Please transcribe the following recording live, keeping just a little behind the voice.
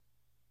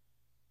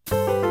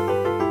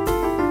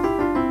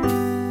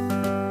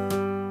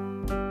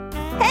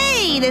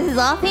this is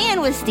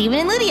Offhand with Steven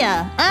and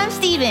Lydia. I'm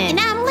Steven. And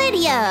I'm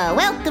Lydia.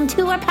 Welcome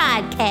to our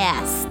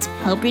podcast.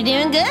 Hope you're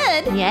doing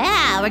good.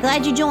 Yeah, we're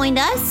glad you joined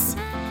us.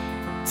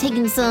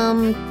 Taking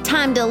some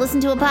time to listen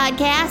to a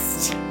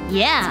podcast.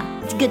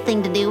 Yeah. It's a good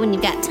thing to do when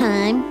you've got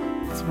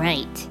time. That's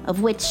right.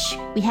 Of which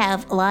we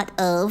have a lot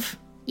of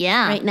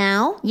right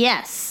now.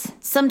 Yes.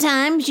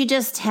 Sometimes you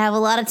just have a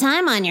lot of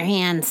time on your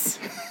hands.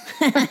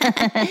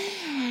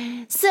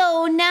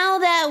 So now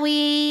that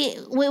we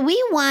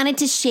wanted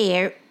to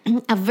share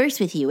a verse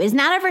with you. It's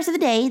not our verse of the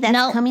day.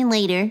 That's coming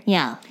later.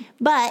 Yeah.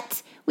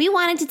 But we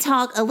wanted to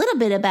talk a little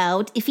bit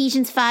about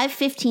Ephesians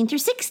 5:15 through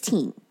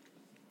 16,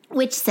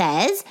 which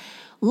says,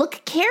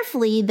 "Look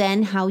carefully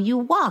then how you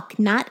walk,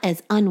 not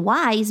as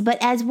unwise, but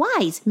as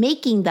wise,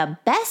 making the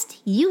best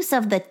use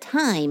of the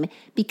time,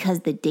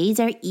 because the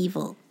days are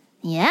evil."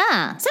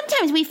 Yeah.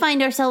 Sometimes we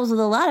find ourselves with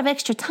a lot of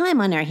extra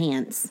time on our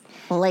hands.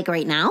 Well, like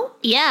right now.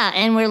 Yeah,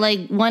 and we're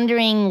like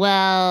wondering,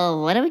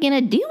 well, what are we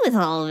going to do with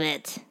all of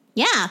it?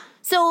 Yeah.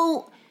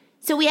 So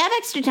we have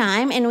extra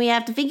time, and we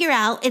have to figure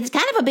out, it's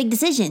kind of a big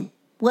decision,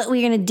 what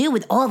we're going to do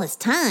with all this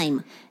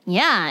time.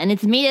 Yeah, and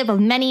it's made up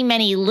of many,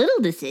 many little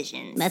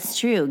decisions. That's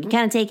true. You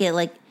kind of take it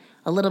like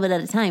a little bit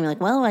at a time. You're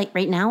like, well, like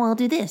right now I'll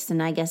do this,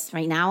 and I guess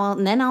right now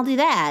and then I'll do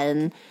that,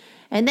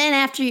 and then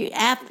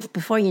after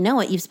before you know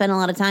it, you've spent a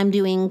lot of time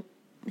doing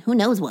who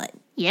knows what.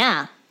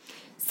 Yeah.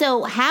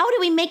 So how do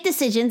we make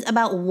decisions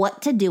about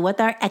what to do with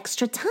our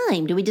extra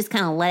time? Do we just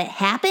kind of let it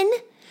happen,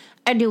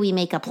 or do we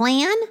make a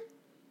plan?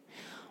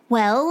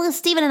 Well,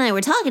 Steven and I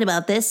were talking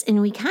about this, and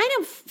we kind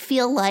of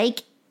feel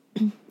like,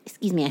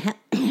 excuse me, I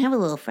have a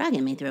little frog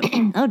in my throat.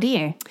 Oh,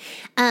 dear.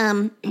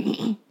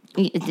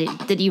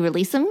 Did you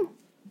release him?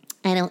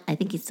 I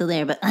think he's still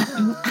there, but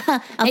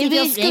I'll think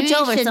he'll scooch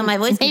over so my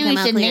voice can come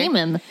out clear. Maybe we should name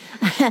him.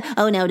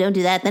 Oh, no, don't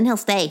do that. Then he'll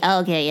stay. Oh,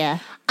 okay, yeah.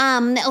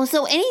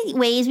 So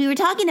anyways, we were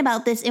talking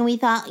about this, and we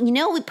thought,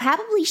 we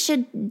probably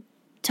should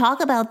talk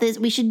about this.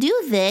 We should do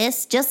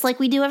this just like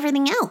we do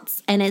everything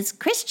else. And as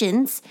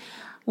Christians,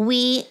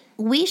 we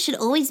should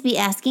always be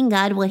asking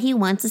God what he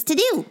wants us to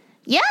do.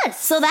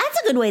 Yes. So that's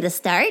a good way to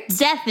start.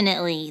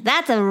 Definitely.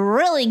 That's a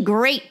really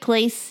great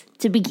place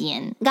to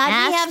begin. God,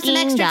 we have some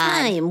extra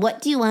time.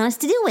 What do you want us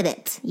to do with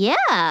it?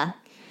 Yeah.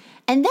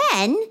 And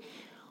then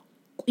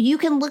you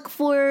can look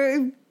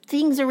for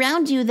things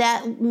around you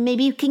that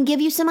maybe can give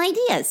you some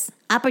ideas,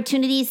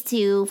 opportunities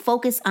to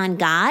focus on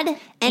God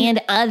and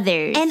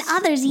others. And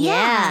others,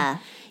 yeah.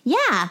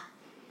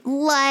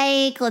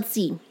 Like, let's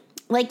see.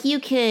 Like you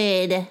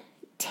could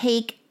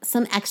take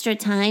some extra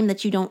time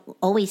that you don't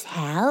always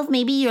have.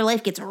 Maybe your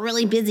life gets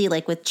really busy,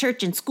 like with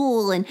church and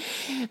school and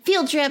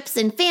field trips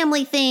and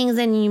family things.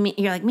 And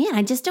you're like, man,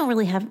 I just don't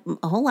really have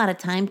a whole lot of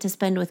time to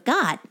spend with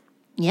God.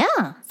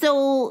 Yeah.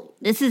 So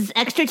this is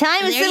extra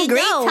time. It's some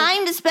great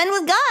time to spend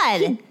with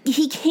God.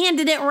 He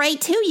handed it right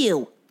to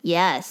you.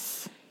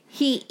 Yes.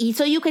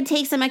 So you could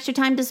take some extra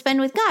time to spend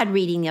with God,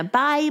 reading a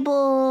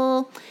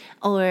Bible,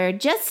 or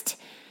just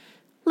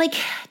like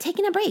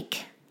taking a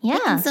break. Yeah.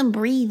 Taking some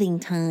breathing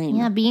time.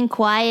 Yeah, being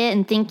quiet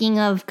and thinking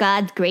of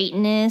God's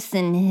greatness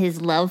and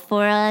his love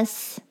for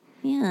us.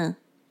 Yeah.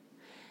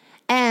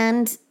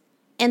 And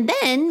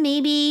then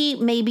maybe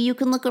you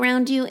can look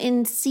around you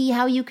and see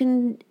how you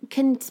can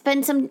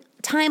spend some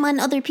time on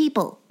other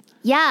people.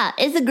 Yeah,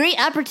 it's a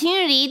great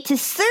opportunity to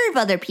serve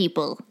other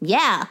people.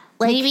 Yeah.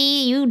 Like, maybe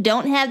you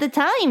don't have the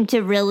time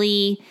to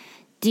really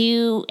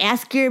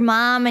ask your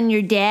mom and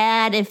your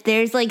dad if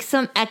there's like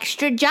some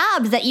extra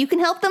jobs that you can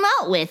help them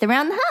out with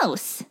around the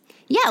house.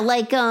 Yeah,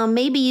 like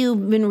maybe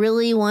you've been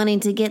really wanting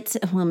to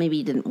maybe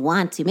you didn't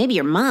want to. Maybe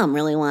your mom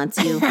really wants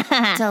you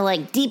to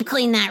like deep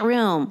clean that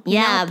room.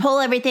 Yeah. Pull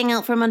everything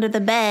out from under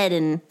the bed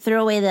and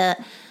throw away the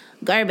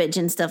garbage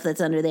and stuff that's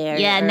under there.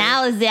 Yeah,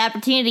 now is the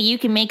opportunity. You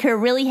can make her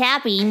really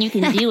happy and you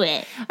can do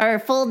it. Or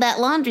fold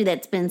that laundry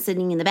that's been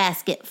sitting in the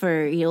basket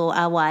for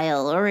a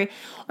while. Or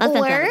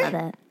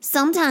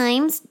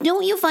sometimes,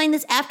 don't you find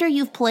this after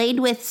you've played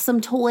with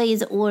some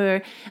toys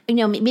or,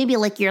 maybe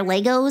like your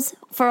Legos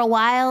for a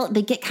while,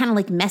 they get kind of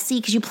like messy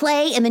because you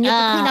play and then you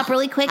have to clean up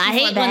really quick. I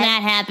hate when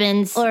that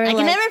happens. Or I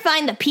can never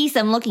find the piece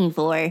I'm looking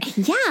for.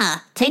 Yeah.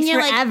 Takes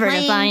forever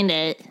to find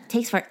it.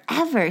 Takes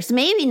forever. So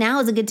maybe now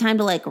is a good time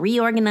to like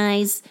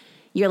reorganize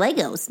your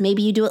Legos.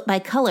 Maybe you do it by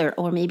color,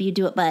 or maybe you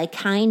do it by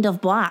kind of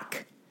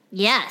block.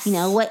 Yes.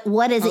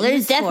 What is it?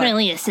 There's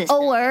definitely a system.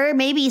 Or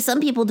maybe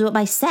some people do it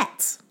by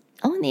sets.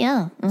 Oh,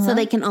 yeah. Uh-huh. So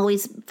they can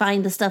always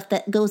find the stuff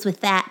that goes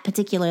with that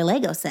particular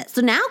Lego set.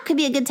 So now could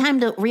be a good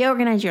time to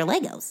reorganize your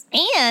Legos.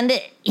 And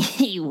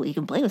you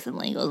can play with some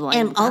Legos.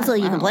 And also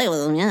you can play with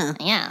them, yeah.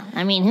 Yeah.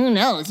 I mean, who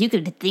knows? You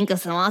could think of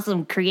some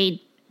awesome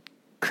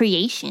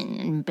creation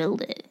and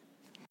build it.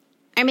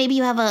 Or maybe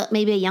you have a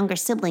younger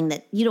sibling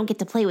that you don't get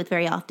to play with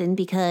very often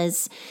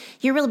because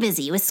you're real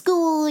busy with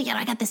school. You know,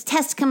 I got this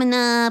test coming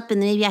up, and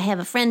maybe I have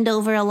a friend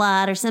over a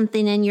lot or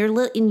something, and your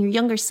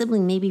younger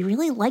sibling maybe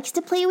really likes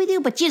to play with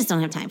you, but you just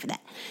don't have time for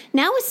that.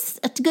 Now is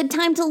a good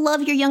time to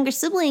love your younger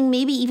sibling,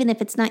 maybe even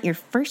if it's not your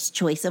first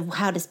choice of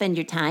how to spend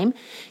your time.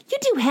 You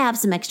do have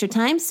some extra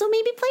time, so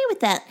maybe play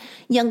with that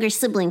younger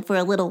sibling for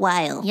a little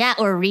while. Yeah,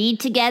 or read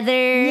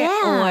together.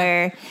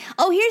 Yeah.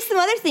 Or, here's some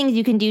other things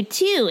you can do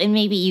too, and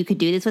maybe you could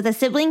do this with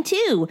a sibling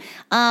too.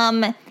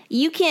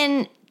 You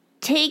can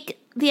take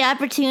the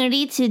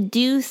opportunity to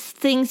do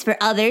things for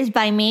others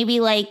by maybe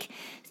like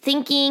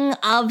thinking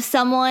of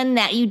someone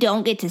that you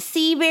don't get to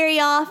see very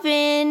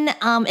often,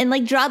 and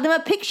like draw them a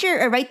picture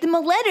or write them a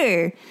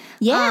letter.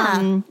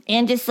 Yeah.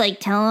 And just like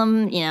tell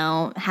them,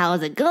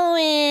 how's it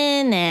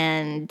going,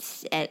 and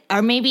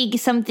or maybe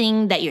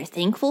something that you're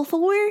thankful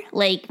for,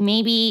 like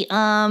maybe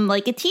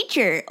like a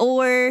teacher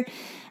or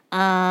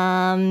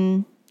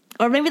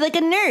maybe like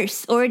a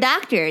nurse or a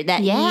doctor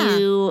that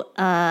you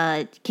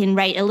can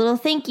write a little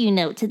thank you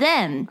note to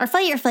them. Or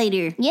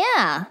firefighter.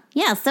 Yeah.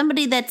 Yeah,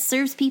 somebody that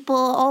serves people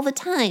all the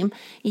time.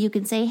 You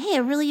can say, hey, I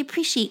really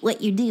appreciate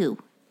what you do.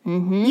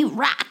 Mm-hmm. You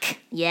rock.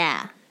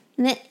 Yeah.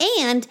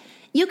 And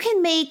you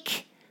can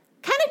make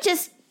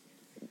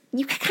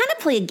you can kind of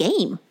play a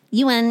game.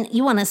 You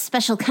want a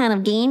special kind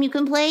of game you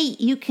can play?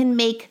 You can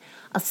make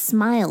a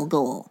smile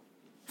goal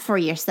for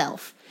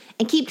yourself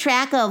and keep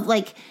track of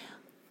like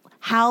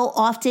how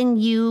often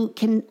you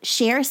can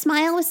share a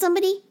smile with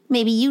somebody.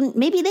 Maybe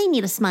they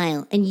need a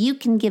smile and you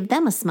can give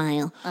them a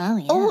smile. Oh,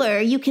 yeah. Or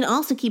you can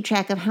also keep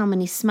track of how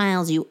many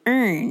smiles you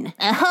earn.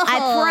 Oh.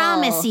 I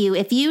promise you,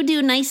 if you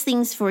do nice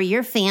things for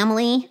your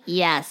family,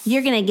 Yes.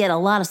 you're going to get a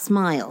lot of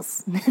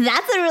smiles.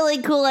 That's a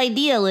really cool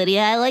idea,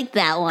 Lydia. I like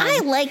that one. I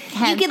like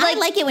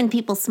it when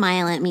people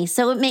smile at me.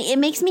 So it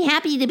makes me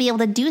happy to be able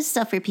to do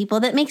stuff for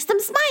people that makes them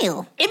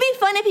smile. It'd be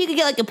fun if you could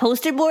get like a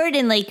poster board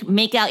and like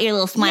make out your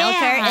little smile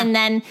chart, and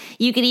then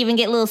you could even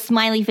get little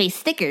smiley face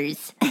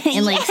stickers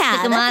and like stick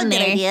them that's on a good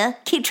there. idea.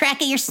 Keep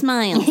track of your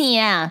smiles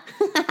Yeah.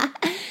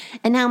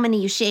 and how many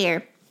you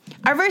share.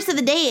 Our verse of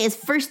the day is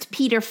 1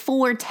 Peter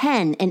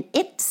 4:10, and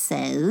it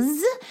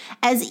says,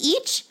 "As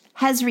each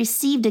has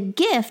received a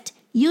gift,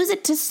 use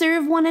it to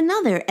serve one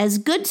another as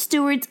good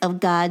stewards of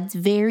God's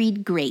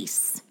varied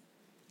grace."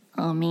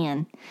 Oh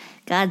man,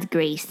 God's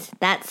grace.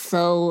 That's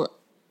so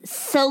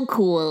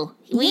cool.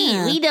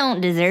 Yeah. We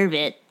don't deserve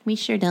it, We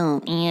sure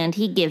don't. and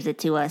He gives it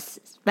to us,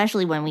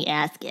 especially when we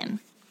ask Him.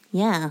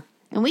 Yeah.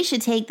 And we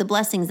should take the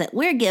blessings that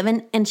we're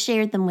given and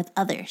share them with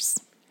others.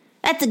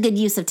 That's a good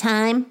use of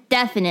time.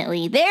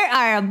 Definitely. There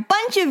are a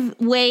bunch of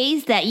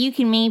ways that you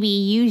can maybe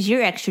use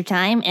your extra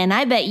time, and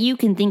I bet you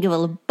can think of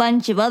a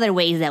bunch of other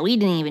ways that we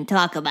didn't even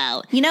talk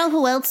about. You know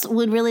who else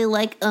would really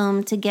like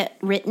to get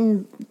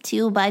written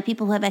to by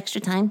people who have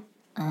extra time?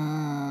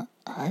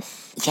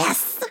 Us?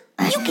 Yes.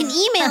 You can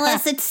email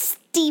us at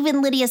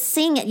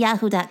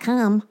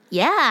StephenLydiaSing@yahoo.com.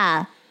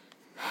 Yeah.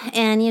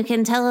 And you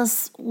can tell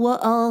us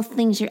what all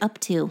things you're up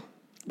to.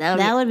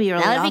 That would be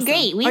really awesome. That would be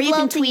great. We'd or you love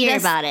can to tweet hear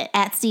us about it.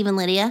 at Stephen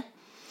Lydia.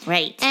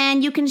 Right.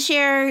 And you can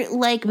share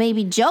like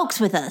maybe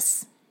jokes with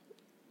us.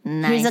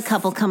 Nice. Here's a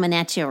couple coming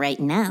at you right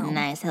now.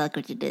 Nice. I like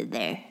what you did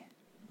there.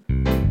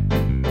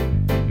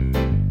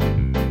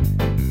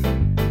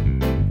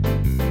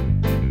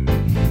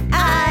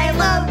 I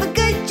love a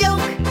good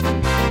joke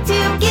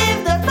to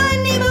give the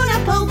funny bone a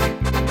poke.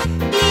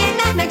 Be it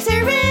knock-knocks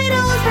or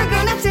riddles for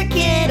grown-ups or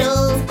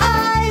kiddles.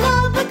 I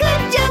love a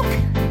good joke.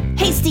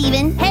 Hey,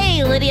 Steven.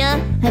 Hey,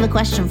 Lydia. I have a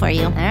question for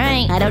you. All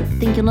right. I don't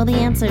think you'll know the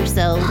answer,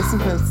 so listen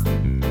close.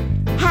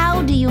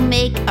 How do you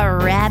make a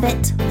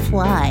rabbit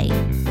fly?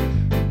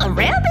 A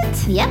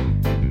rabbit? Yep.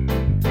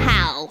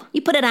 How?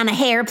 You put it on a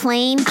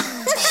hairplane.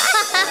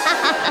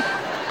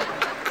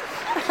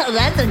 Oh,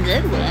 that's a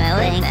good one. I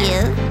like Thank that. you.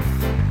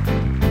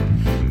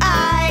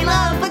 I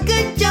love a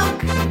good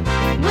joke.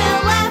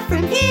 We'll laugh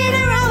from here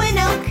to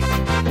Roanoke.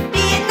 Be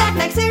it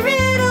knock-knocks or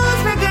riddles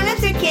for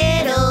grown-ups or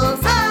kiddles.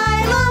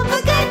 I love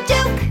a good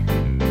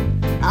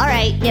joke. All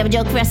right, you have a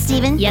joke for us,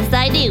 Steven? Yes,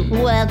 I do.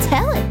 Well,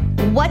 tell it.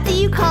 What do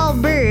you call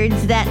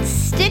birds that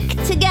stick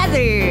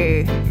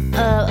together?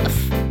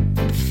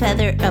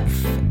 Feather.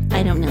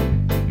 I don't know.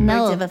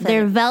 No, Birds of a feather.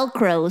 they're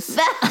Velcros.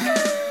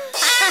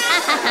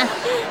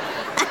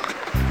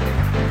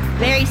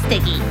 Very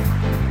sticky.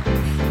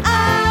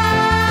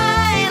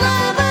 I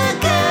love a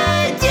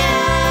good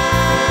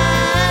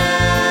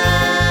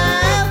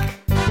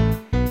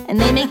joke. And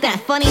they make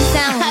that funny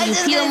sound when you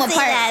peel them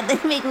apart. They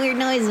make weird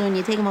noises when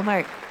you take them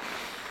apart.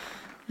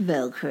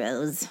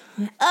 Velcros.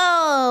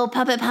 Oh,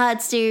 Puppet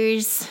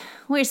Podsters.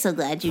 We're so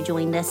glad you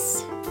joined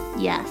us.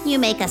 Yes. You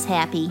make us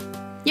happy.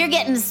 You're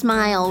getting a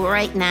smile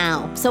right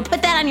now. So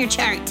put that on your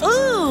chart.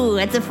 Ooh,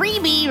 it's a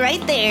freebie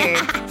right there.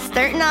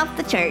 Starting off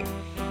the chart.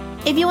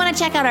 If you want to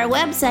check out our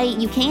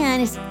website, you can.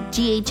 It's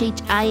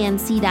ghhinc.org.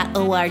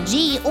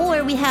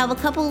 Or we have a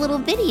couple little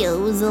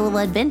videos, little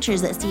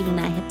adventures that Steve and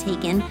I have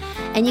taken.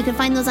 And you can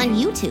find those on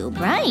YouTube.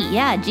 Right,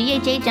 yeah,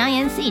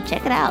 GHHINC.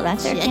 Check it out.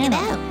 That's their Check channel.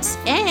 it out.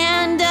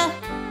 And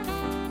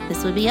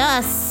this would be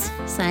us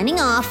signing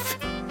off.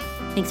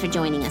 Thanks for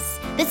joining us.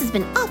 This has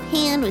been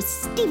Offhand with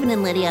Stephen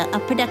and Lydia, a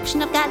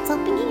production of God's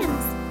Helping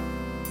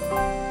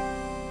Hands.